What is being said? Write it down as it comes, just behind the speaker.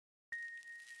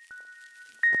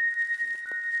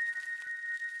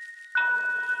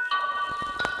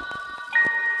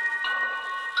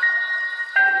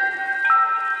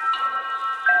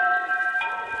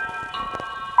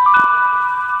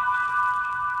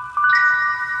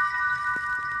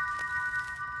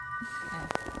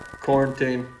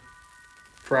Quarantine,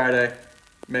 Friday,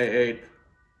 May 8th.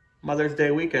 Mother's Day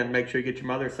weekend. Make sure you get your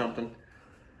mother something.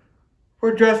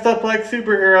 We're dressed up like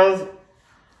superheroes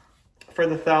for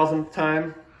the 1000th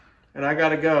time, and I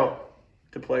gotta go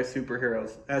to play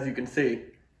superheroes. As you can see,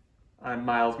 I'm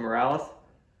Miles Morales.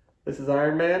 This is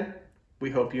Iron Man.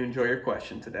 We hope you enjoy your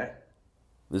question today.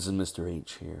 This is Mr.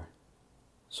 H here.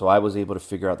 So I was able to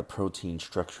figure out the protein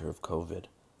structure of COVID.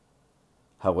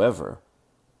 However,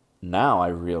 now I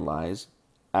realize,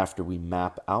 after we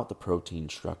map out the protein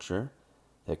structure,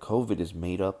 that COVID is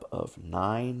made up of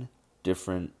 9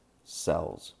 different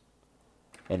cells.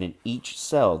 And in each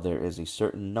cell, there is a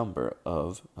certain number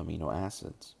of amino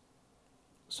acids.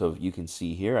 So you can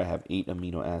see here, I have 8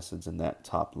 amino acids in that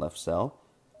top left cell,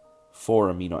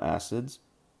 4 amino acids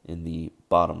in the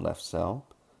bottom left cell,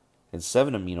 and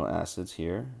 7 amino acids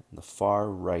here in the far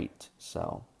right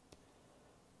cell.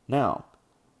 Now,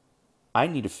 I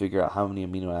need to figure out how many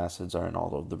amino acids are in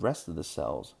all of the rest of the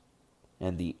cells.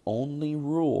 And the only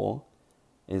rule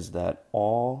is that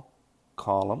all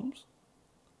columns,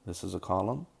 this is a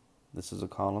column, this is a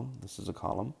column, this is a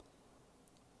column,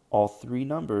 all 3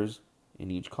 numbers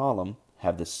in each column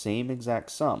have the same exact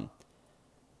sum.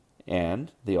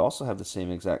 And they also have the same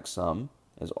exact sum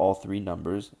as all 3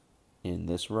 numbers in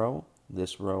this row,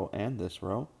 and this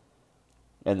row.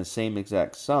 And the same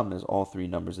exact sum as all 3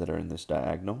 numbers that are in this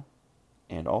diagonal,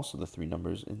 and also the 3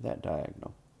 numbers in that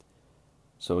diagonal.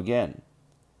 So again,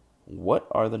 what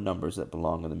are the numbers that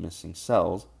belong in the missing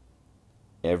cells?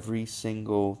 Every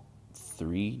single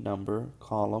 3-number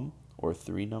column, or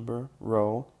 3-number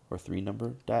row, or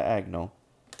 3-number diagonal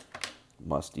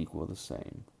must equal the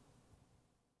same.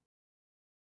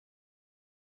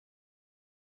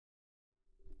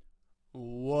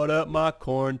 What up, my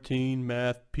quarantine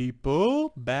math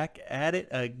people? Back at it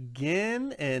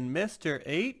again, and Mr.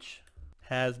 H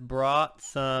has brought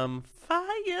some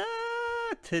fire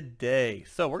today.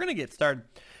 So we're going to get started.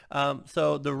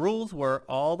 So the rules were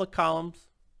all the columns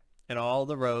and all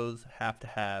the rows have to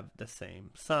have the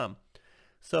same sum.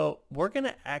 So we're going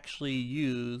to actually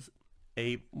use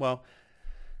well,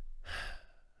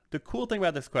 the cool thing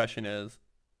about this question is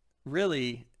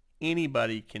really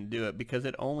anybody can do it because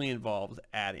it only involves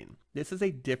adding. This is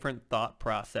a different thought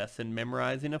process than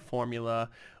memorizing a formula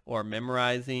or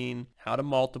memorizing how to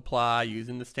multiply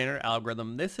using the standard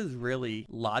algorithm. This is really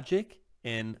logic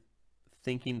and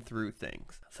thinking through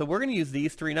things. So we're going to use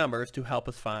these 3 numbers to help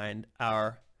us find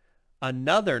our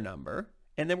another number,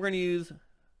 and then we're going to use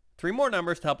 3 more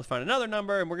numbers to help us find another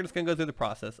number, and we're just going to go through the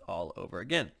process all over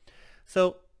again.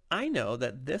 So I know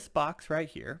that this box right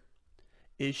here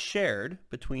is shared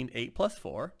between 8 plus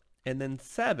 4 and then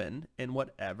 7 and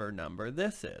whatever number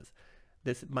this is.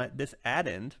 This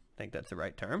addend, I think that's the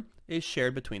right term, is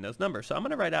shared between those numbers. So I'm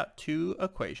going to write out 2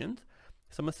 equations.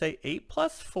 So I'm going to say 8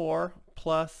 plus 4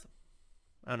 plus,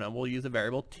 I don't know, we'll use a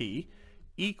variable t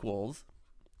equals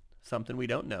something we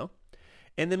don't know.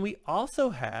 And then we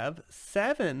also have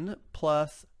 7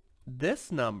 plus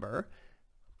this number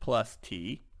plus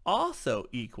t also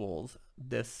equals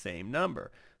this same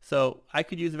number. So I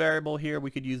could use a variable here, we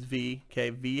could use v,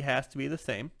 okay, v has to be the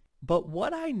same. But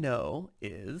what I know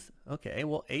is, okay,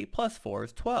 well 8 plus 4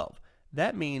 is 12.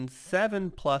 That means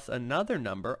 7 plus another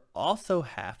number also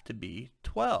have to be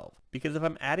 12. Because if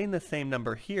I'm adding the same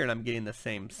number here and I'm getting the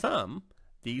same sum,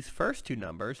 these first 2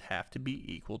 numbers have to be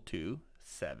equal to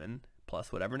 7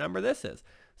 plus whatever number this is.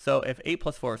 So if 8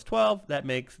 plus 4 is 12, that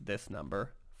makes this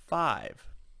number 5.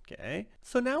 Okay,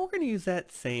 so now we're going to use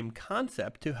that same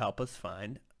concept to help us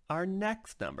find our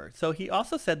next number. So he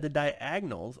also said the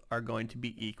diagonals are going to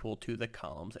be equal to the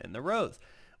columns and the rows,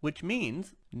 which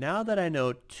means now that I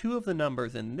know 2 of the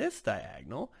numbers in this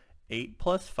diagonal, 8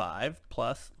 plus 5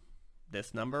 plus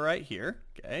this number right here,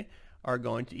 okay, are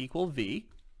going to equal v,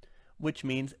 which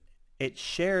means it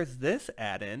shares this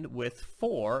addend with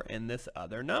 4 in this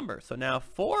other number. So now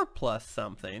 4 plus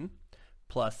something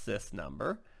plus this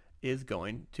number is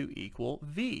going to equal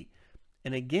v.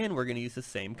 And again, we're going to use the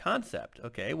same concept.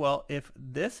 Okay, well, if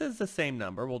this is the same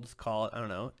number, we'll just call it, I don't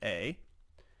know, a,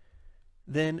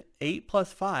 then 8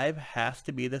 plus 5 has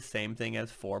to be the same thing as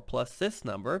 4 plus this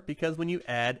number, because when you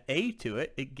add a to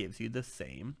it, it gives you the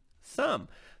same sum.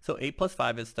 So 8 plus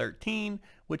 5 is 13,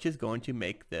 which is going to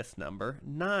make this number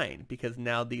 9, because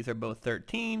now these are both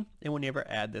 13, and when you ever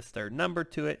add this third number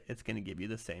to it, it's going to give you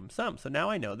the same sum. So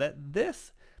now I know that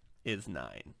this is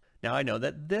 9. Now I know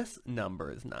that this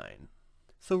number is 9.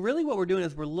 So really what we're doing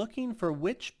is we're looking for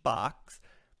which box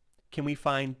can we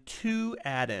find 2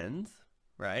 addends,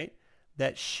 right,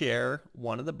 that share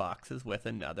one of the boxes with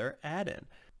another addend.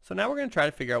 So now we're going to try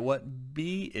to figure out what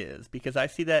B is, because I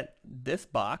see that this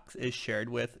box is shared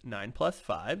with 9 plus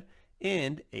 5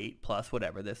 and 8 plus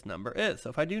whatever this number is. So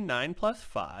if I do 9 plus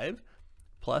 5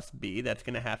 plus B, that's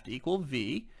going to have to equal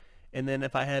V. And then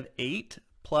if I have 8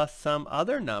 plus some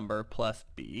other number plus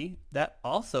B, that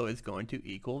also is going to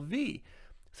equal V.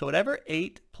 So whatever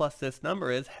 8 plus this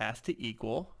number is has to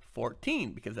equal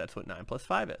 14, because that's what 9 plus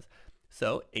 5 is.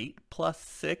 So 8 plus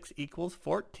 6 equals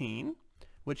 14,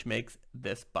 which makes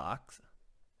this box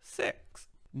 6.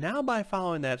 Now by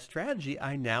following that strategy,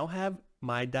 I now have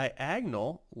my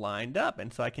diagonal lined up,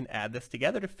 and so I can add this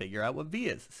together to figure out what V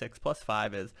is. 6 plus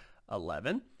 5 is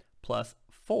 11, plus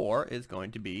 4 is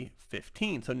going to be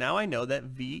 15. So now I know that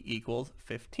V equals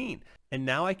 15. And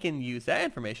now I can use that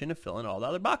information to fill in all the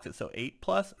other boxes. So 8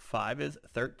 plus 5 is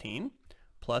 13,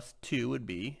 plus 2 would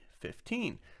be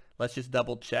 15. Let's just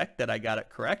double check that I got it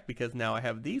correct, because now I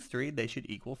have these three, they should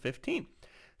equal 15.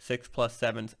 6 plus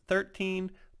 7 is 13,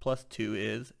 plus 2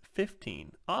 is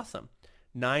 15. Awesome.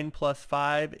 9 plus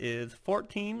 5 is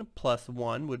 14, plus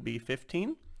 1 would be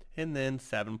 15. And then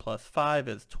 7 plus 5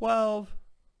 is 12,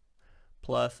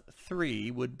 plus 3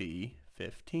 would be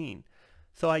 15.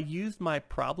 So I used my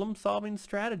problem solving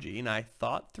strategy and I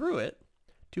thought through it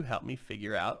to help me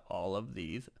figure out all of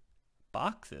these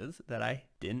boxes that I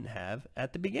didn't have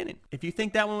at the beginning. If you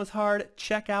think that one was hard,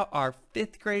 check out our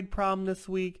 5th grade problem this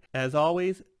week. As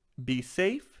always, be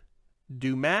safe,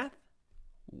 do math,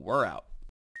 we're out.